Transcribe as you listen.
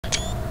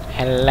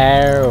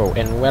Hello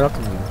and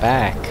welcome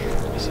back.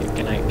 Let me see.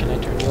 Can I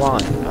turn you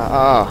on?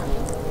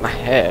 Oh, my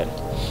head.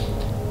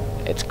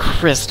 It's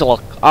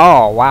crystal.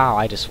 Oh wow!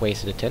 I just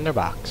wasted a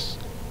tinderbox.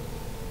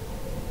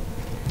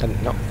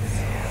 No.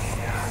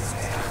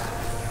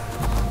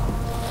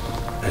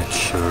 It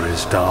sure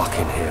is dark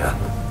in here.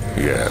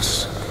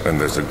 Yes,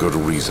 and there's a good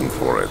reason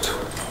for it.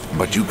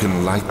 But you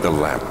can light the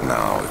lamp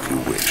now if you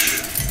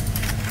wish.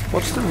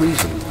 What's the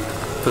reason?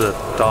 For the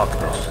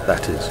darkness,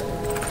 that is.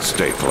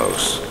 Stay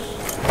close.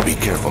 Be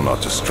careful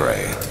not to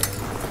stray.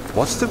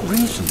 What's the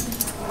reason?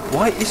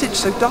 Why is it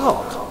so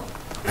dark?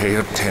 Pay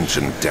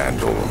attention,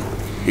 Daniel.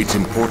 It's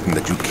important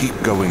that you keep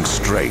going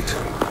straight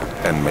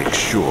and make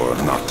sure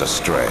not to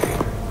stray.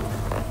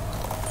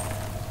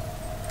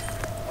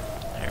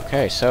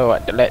 Okay, so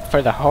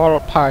for the whole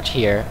part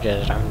here,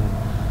 just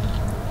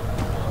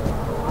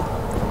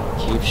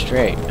keep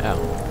straight. Oh,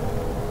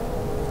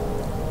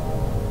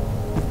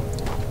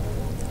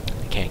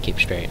 I can't keep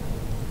straight.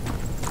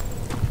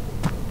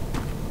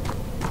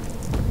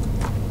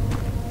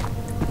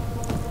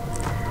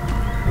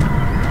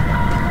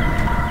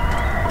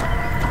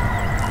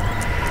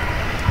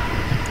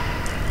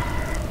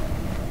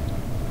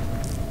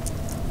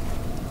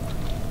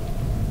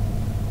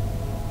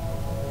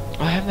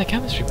 Oh, I have the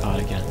chemistry pod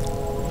again.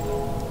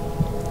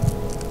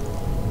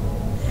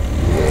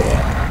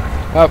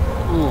 Up.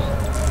 Ooh.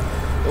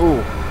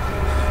 Ooh.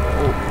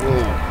 Ooh.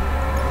 Ooh.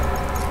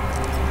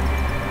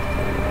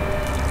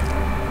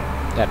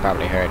 That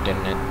probably hurt,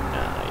 didn't it?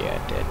 Yeah,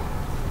 it did.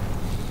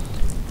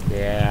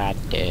 Yeah,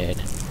 it did.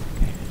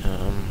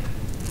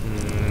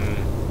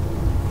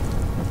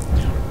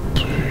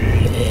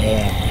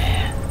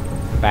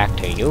 Back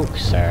to you,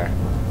 sir.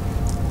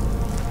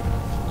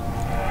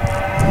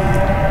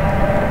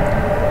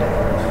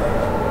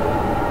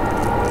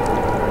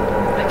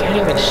 I can't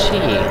even see.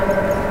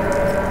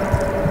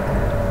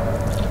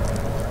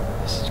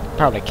 This is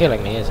probably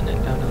killing me, isn't it?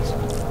 Oh, no, it's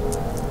not.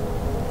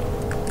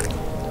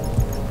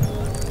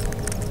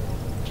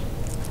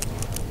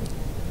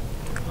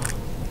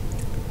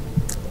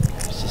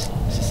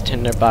 Is this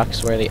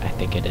tinderbox worthy? I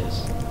think it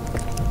is.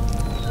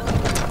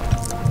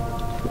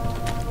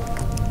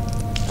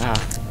 Ah.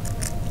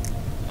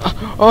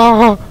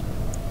 Oh!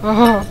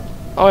 Oh!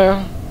 Oh,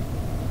 yeah.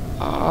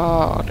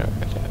 Oh,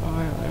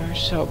 they're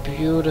so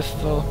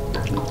beautiful.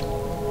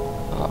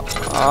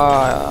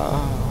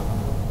 Wow.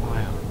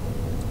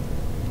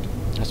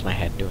 What's my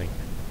head doing?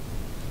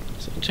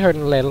 It's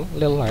hurting a little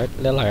hurt.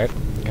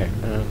 Okay.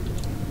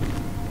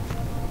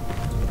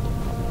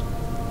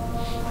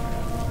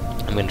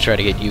 I'm gonna try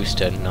to get used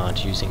to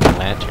not using the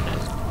lantern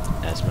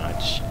as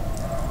much.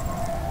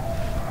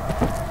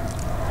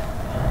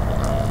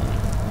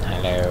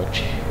 Hello.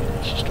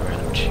 It's just a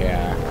random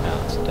chair.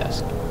 No, it's a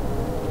desk.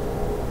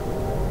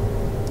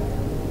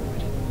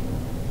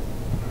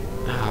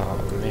 Oh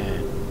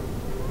man.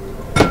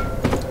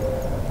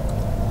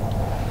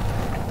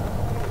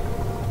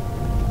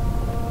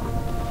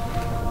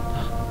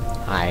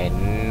 I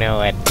knew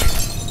it.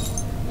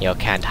 You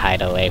can't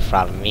hide away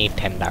from me,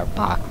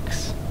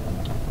 tinderbox.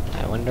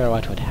 I wonder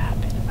what would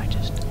happen if I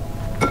just...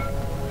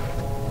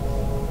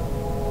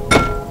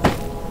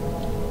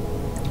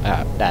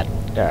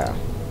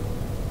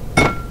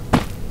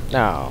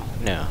 No.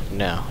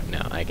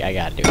 I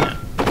gotta do it now.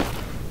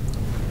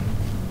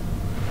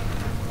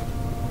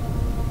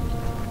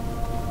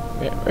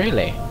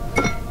 Really?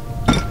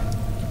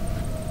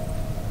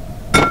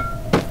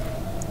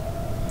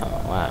 Oh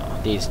wow,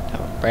 these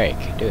don't break,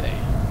 do they?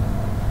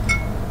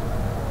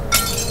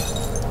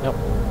 Nope.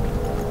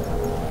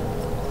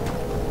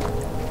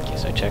 Okay,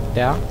 so I checked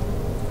out.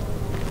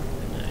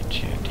 And I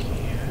checked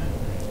here.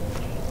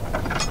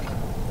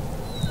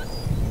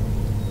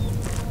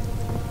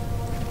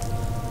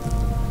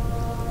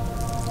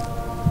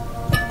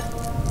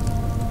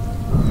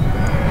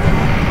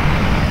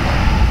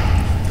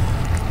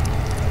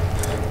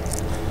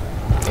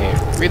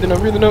 Read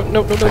the note.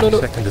 No.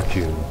 2nd of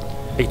June,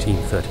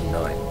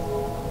 1839.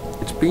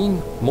 It's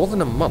been more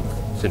than a month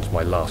since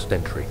my last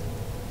entry.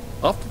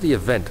 After the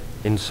event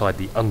inside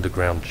the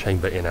underground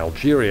chamber in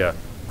Algeria,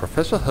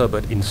 Professor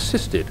Herbert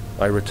insisted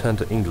I return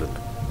to England.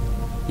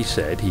 He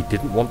said he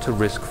didn't want to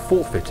risk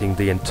forfeiting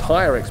the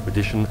entire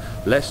expedition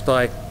lest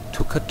I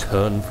took a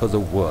turn for the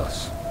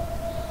worse.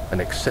 An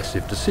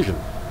excessive decision,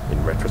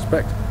 in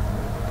retrospect.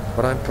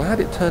 But I'm glad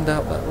it turned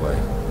out that way.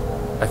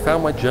 I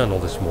found my journal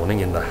this morning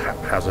in the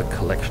haphazard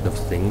collection of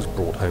things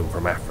brought home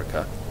from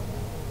Africa.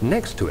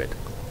 Next to it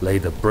lay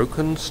the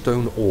broken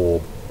stone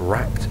orb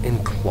wrapped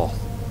in cloth.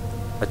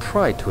 I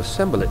tried to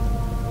assemble it,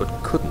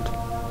 but couldn't.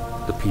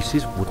 The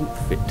pieces wouldn't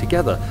fit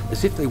together,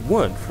 as if they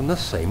weren't from the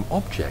same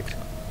object.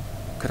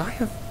 Could I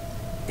have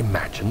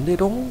imagined it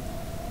all?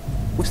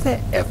 Was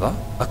there ever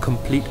a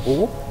complete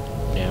orb?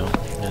 No,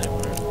 never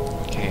were.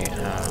 Okay,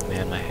 oh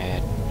man, my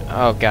head.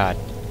 Oh god.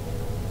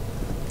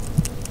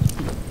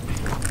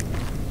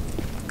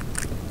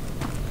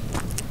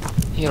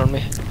 Heal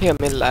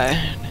me,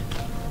 lad.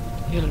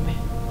 Heal me.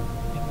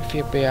 Make me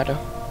feel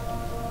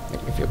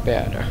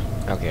better.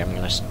 Okay, I'm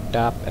gonna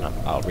stop and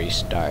I'll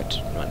restart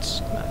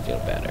once I feel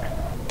better.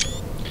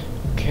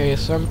 Okay,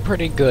 so I'm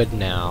pretty good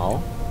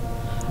now.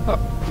 Oh.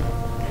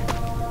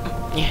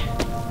 Yeah.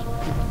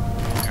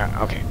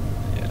 Okay.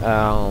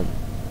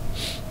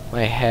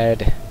 My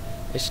head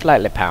is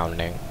slightly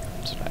pounding.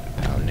 Slightly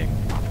pounding.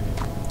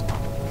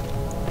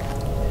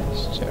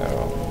 So.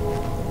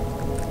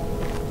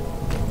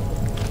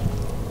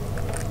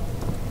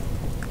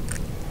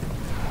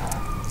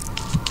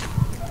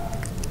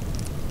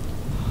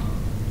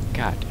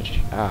 God,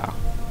 oh.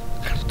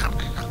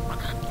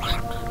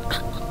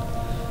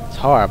 It's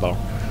horrible.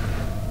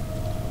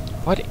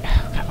 What?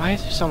 Why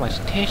is there so much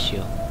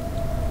tissue?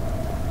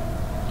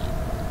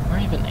 Where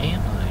even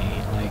am I?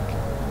 Like.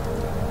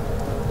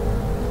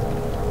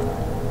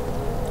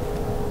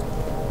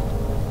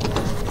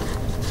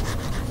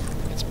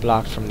 It's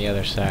blocked from the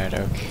other side.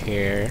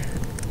 Okay.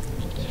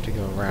 Just have to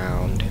go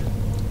around.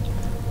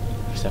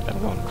 Except I'm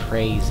going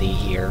crazy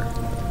here.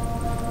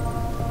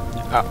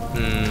 Oh,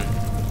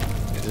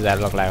 does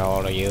that look like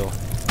all of you?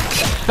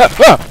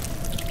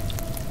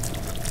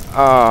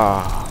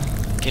 Oh,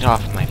 get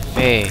off of my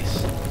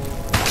face.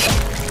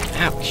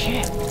 Ow,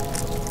 shit.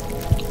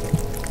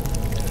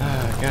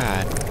 Oh,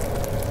 God.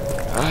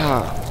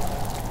 Oh.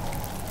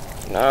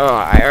 No,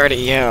 I already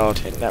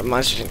yelled, and that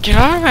monster didn't get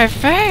off of my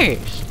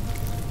face!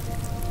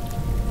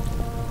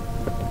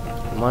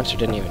 The monster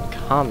didn't even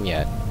come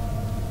yet.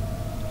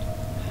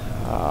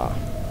 Oh.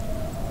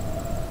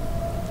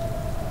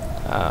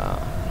 Oh.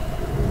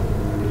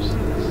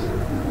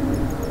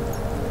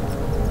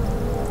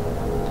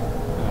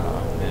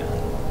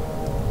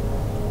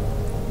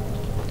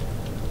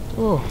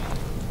 Ooh.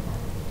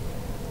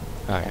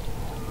 Okay,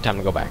 time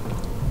to go back.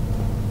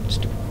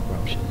 Stupid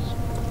roaches.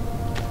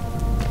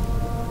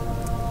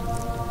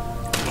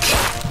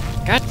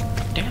 God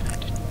damn it.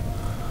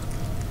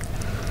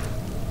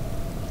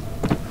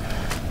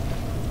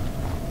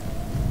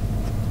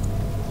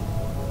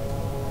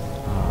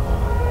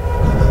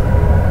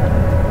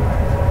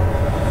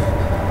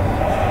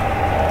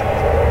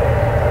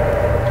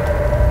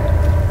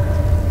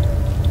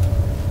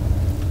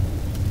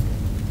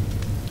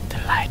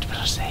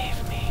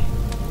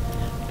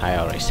 I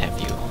always have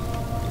you,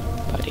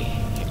 buddy.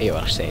 You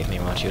will save me,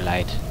 won't you,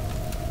 Light?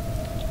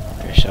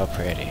 You're so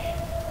pretty.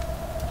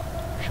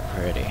 You're so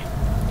pretty.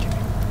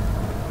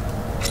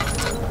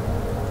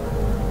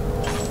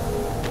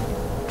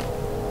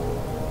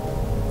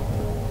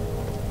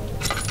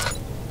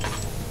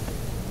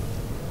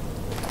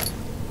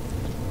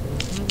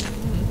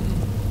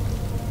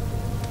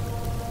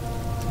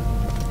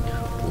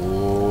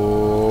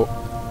 Ooh.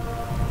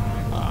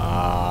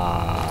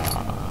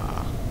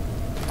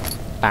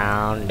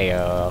 Found you.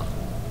 Oh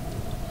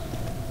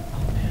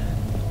man.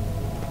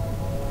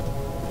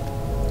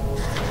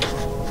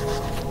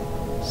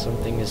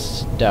 Something is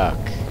stuck,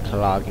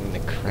 clogging the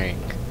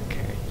crank.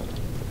 Okay.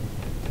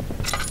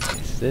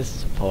 Is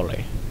this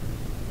pulley?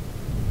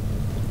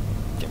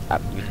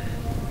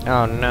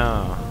 Oh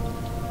no.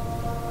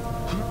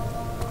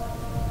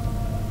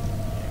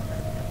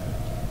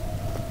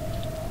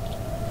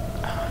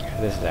 Oh, okay,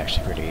 this is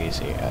actually pretty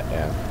easy.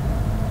 Yeah.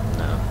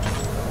 No.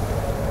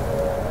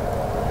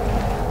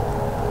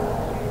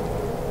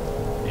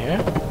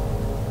 Yeah.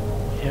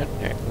 Yeah.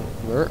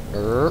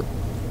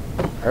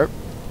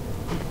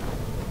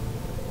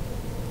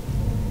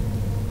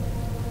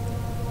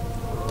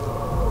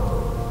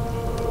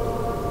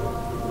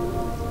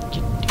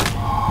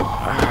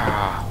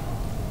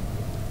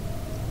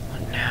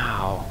 What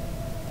now?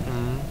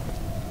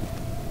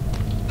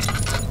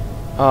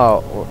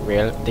 Oh,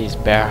 really? These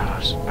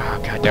barrels.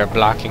 Oh god, they're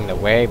blocking the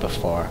way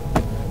before.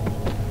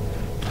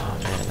 Oh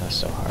man, that's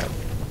so hard.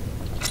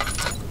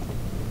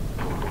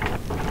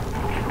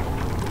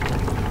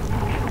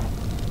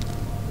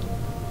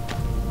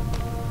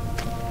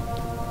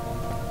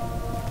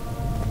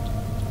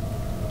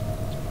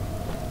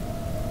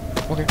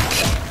 Okay.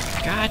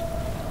 God.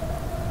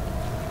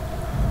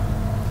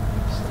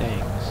 These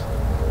things.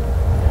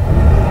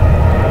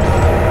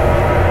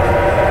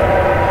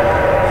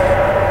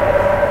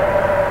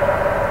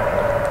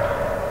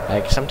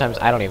 Like, sometimes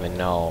I don't even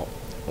know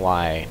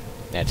why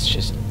that's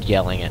just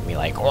yelling at me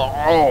like,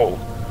 oh!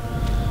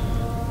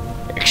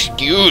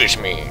 Excuse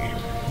me!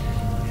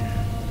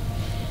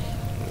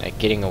 Like,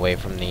 getting away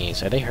from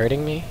these. Are they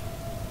hurting me?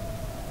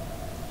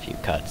 A few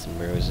cuts and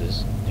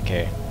bruises.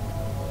 Okay.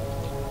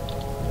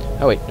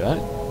 Oh wait, what?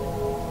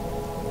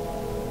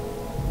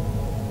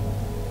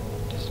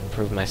 Does it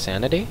improve my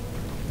sanity?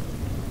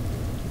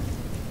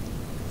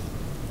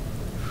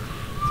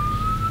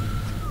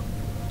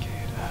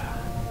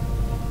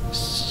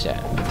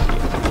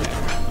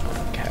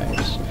 Okay,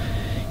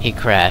 he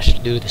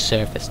crashed due to the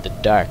surface. The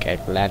dark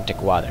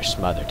Atlantic water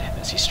smothered him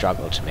as he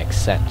struggled to make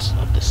sense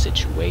of the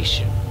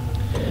situation.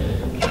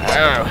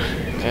 Oh,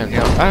 can't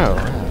help. Oh,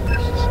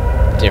 this is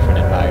a different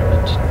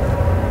environment.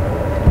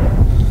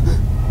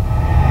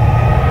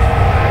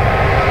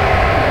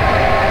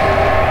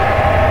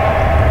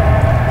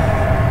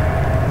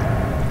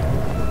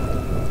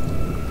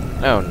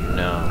 Oh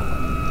no.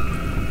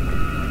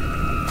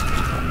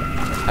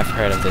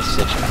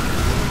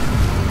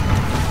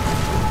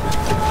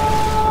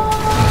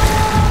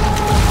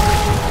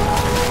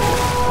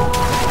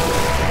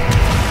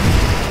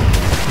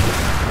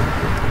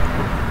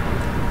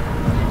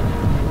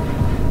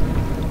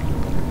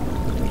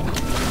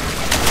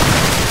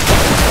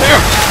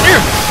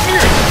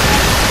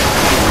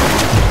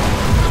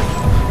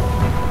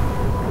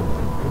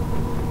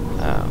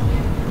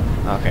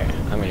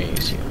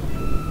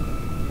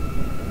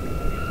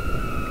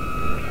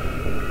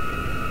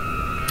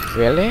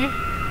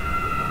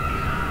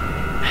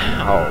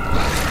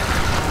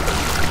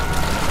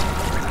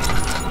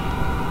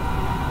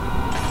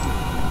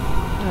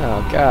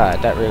 Oh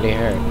god, that really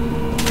hurt.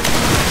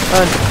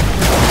 Run!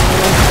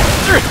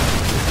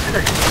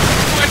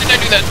 Why did I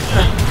do that?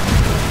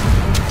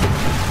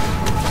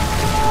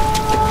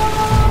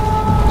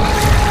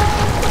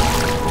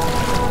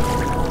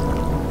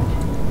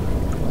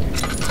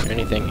 Is there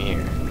anything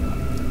here?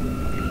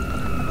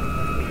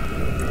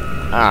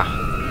 Ah.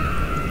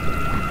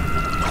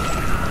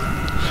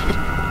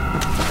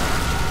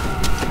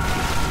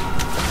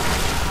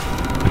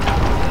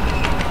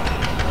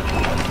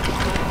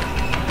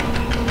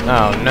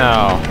 Oh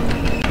no.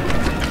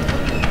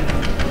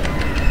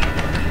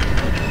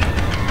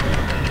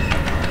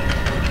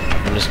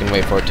 I'm just gonna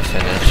wait for it to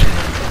finish.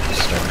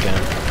 Start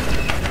again.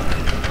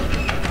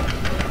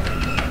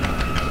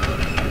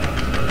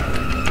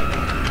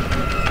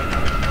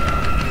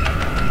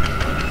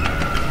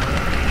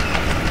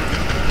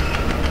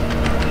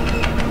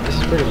 This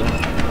is pretty long.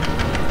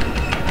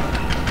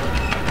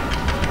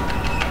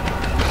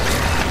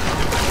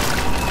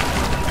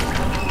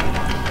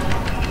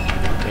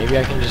 Maybe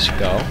I can just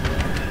go.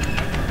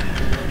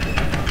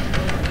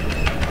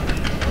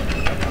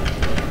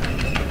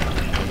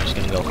 I'm just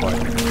gonna go for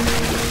it.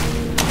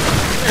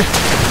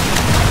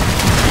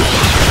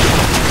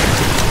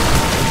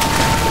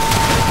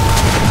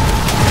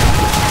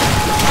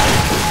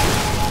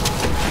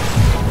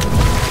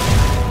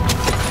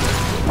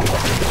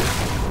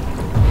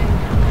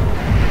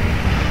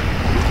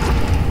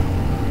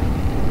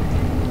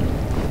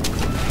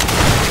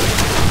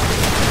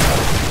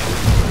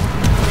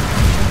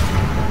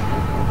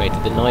 Wait,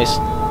 did the noise...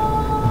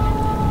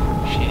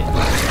 Shit.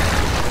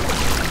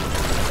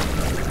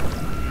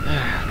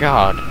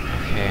 God.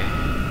 Okay.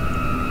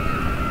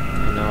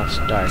 And now it's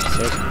dark.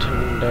 So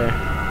Tinder.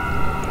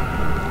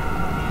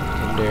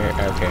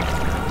 Okay.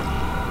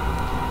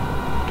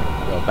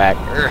 Go back.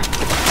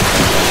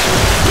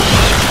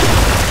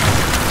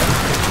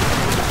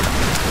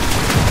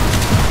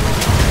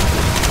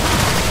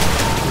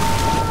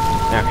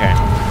 Okay.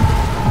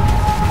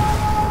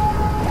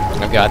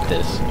 I've got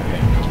this.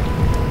 Okay.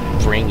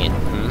 Bring it.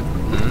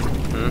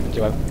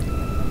 Do I...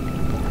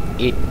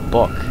 Eat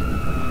book.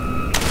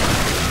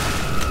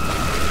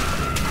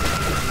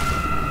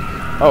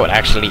 Oh, it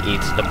actually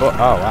eats the book.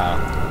 Oh, wow.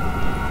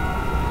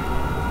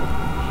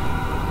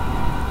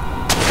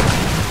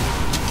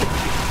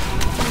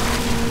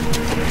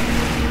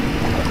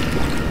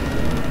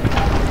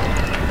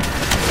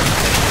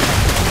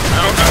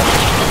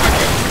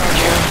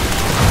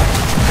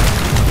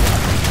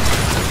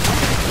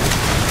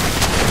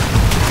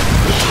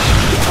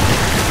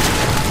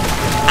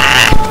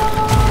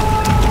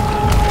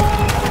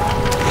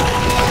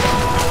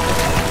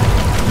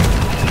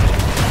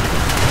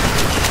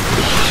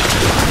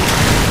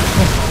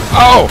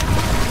 Oh!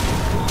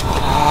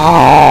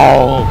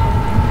 Oh!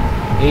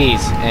 He's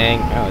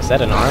oh, is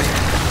that an arm?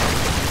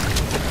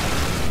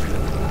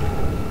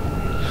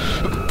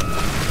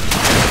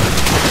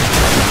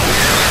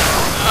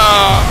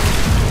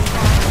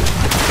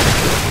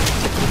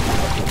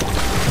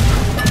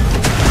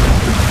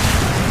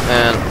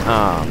 And,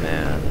 oh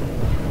man.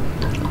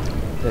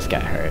 This guy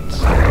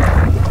hurts.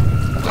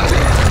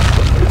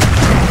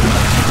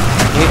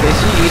 Is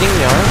he eating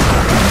the arm?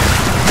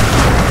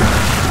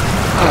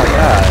 Oh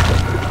god.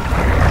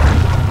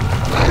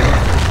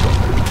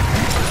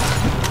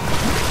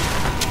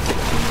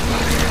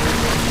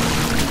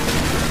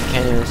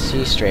 Can't even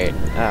see straight.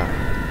 Oh.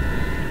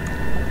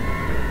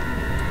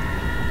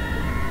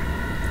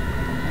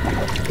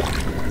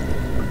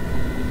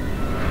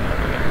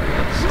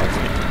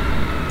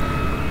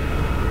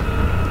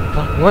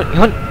 What?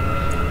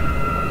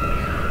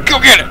 Go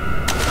get it!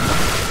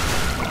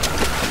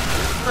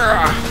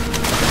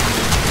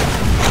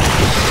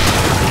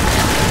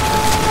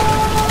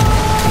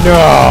 No!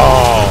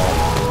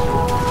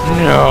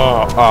 No!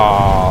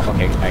 Oh,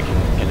 okay, I can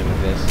get him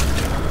with this.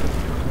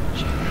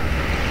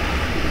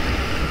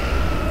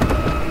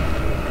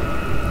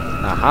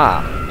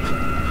 Aha!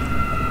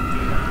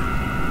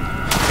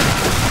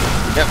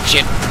 Oh,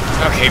 shit.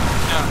 Okay.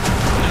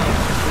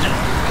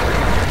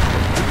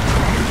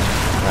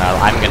 Well,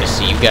 I'm gonna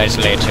see you guys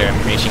later.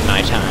 I'm reaching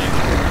my time.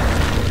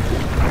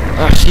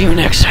 I'll see you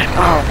next time.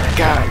 Oh my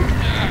god.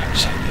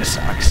 This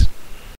sucks.